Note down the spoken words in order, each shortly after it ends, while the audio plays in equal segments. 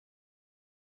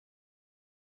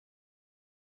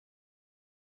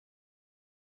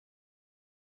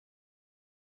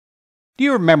Do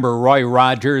you remember Roy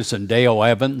Rogers and Dale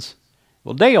Evans?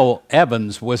 Well, Dale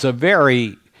Evans was a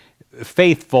very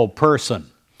faithful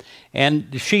person,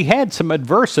 and she had some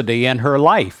adversity in her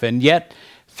life, and yet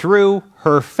through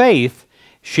her faith,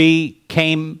 she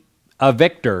came a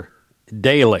victor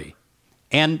daily.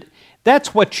 And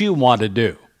that's what you want to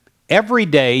do. Every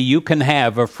day you can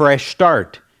have a fresh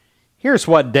start. Here's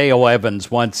what Dale Evans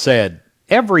once said: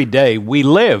 "Every day we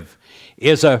live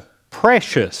is a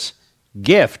precious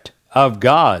gift of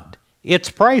God. It's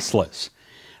priceless,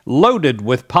 loaded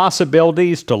with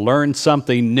possibilities to learn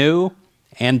something new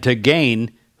and to gain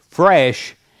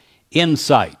fresh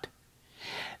insight."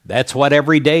 That's what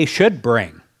every day should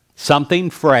bring: something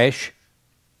fresh,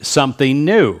 something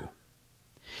new.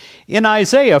 In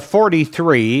Isaiah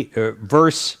 43,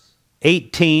 verse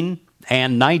 18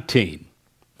 and 19,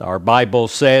 our Bible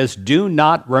says, "Do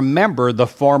not remember the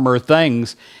former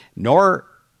things, nor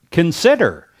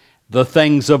consider the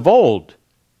things of old.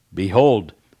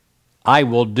 Behold, I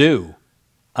will do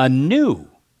a new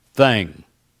thing."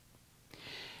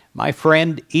 My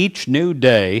friend, each new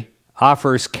day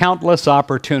offers countless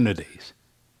opportunities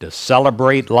to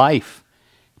celebrate life,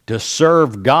 to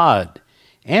serve God,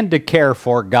 and to care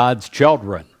for God's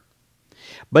children.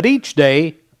 But each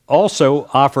day also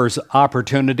offers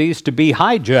opportunities to be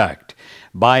hijacked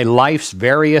by life's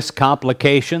various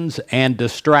complications and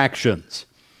distractions.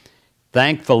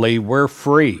 Thankfully, we're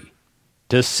free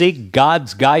to seek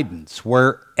God's guidance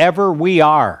wherever we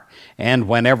are and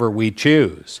whenever we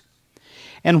choose.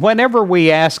 And whenever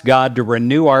we ask God to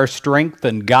renew our strength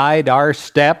and guide our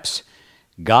steps,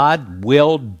 God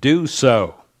will do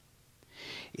so.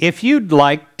 If you'd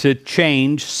like to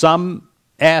change some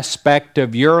aspect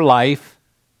of your life,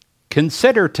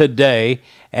 consider today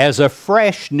as a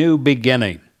fresh new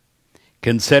beginning.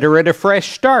 Consider it a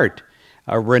fresh start,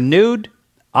 a renewed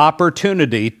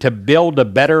opportunity to build a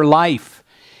better life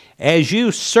as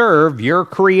you serve your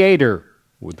Creator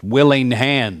with willing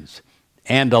hands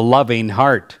and a loving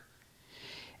heart.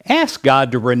 Ask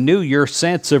God to renew your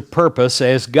sense of purpose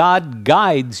as God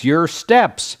guides your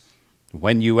steps.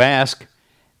 When you ask,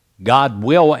 God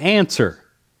will answer.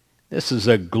 This is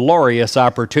a glorious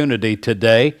opportunity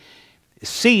today.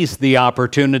 Seize the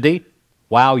opportunity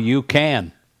while you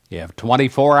can. You have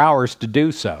 24 hours to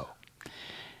do so.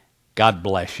 God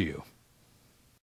bless you.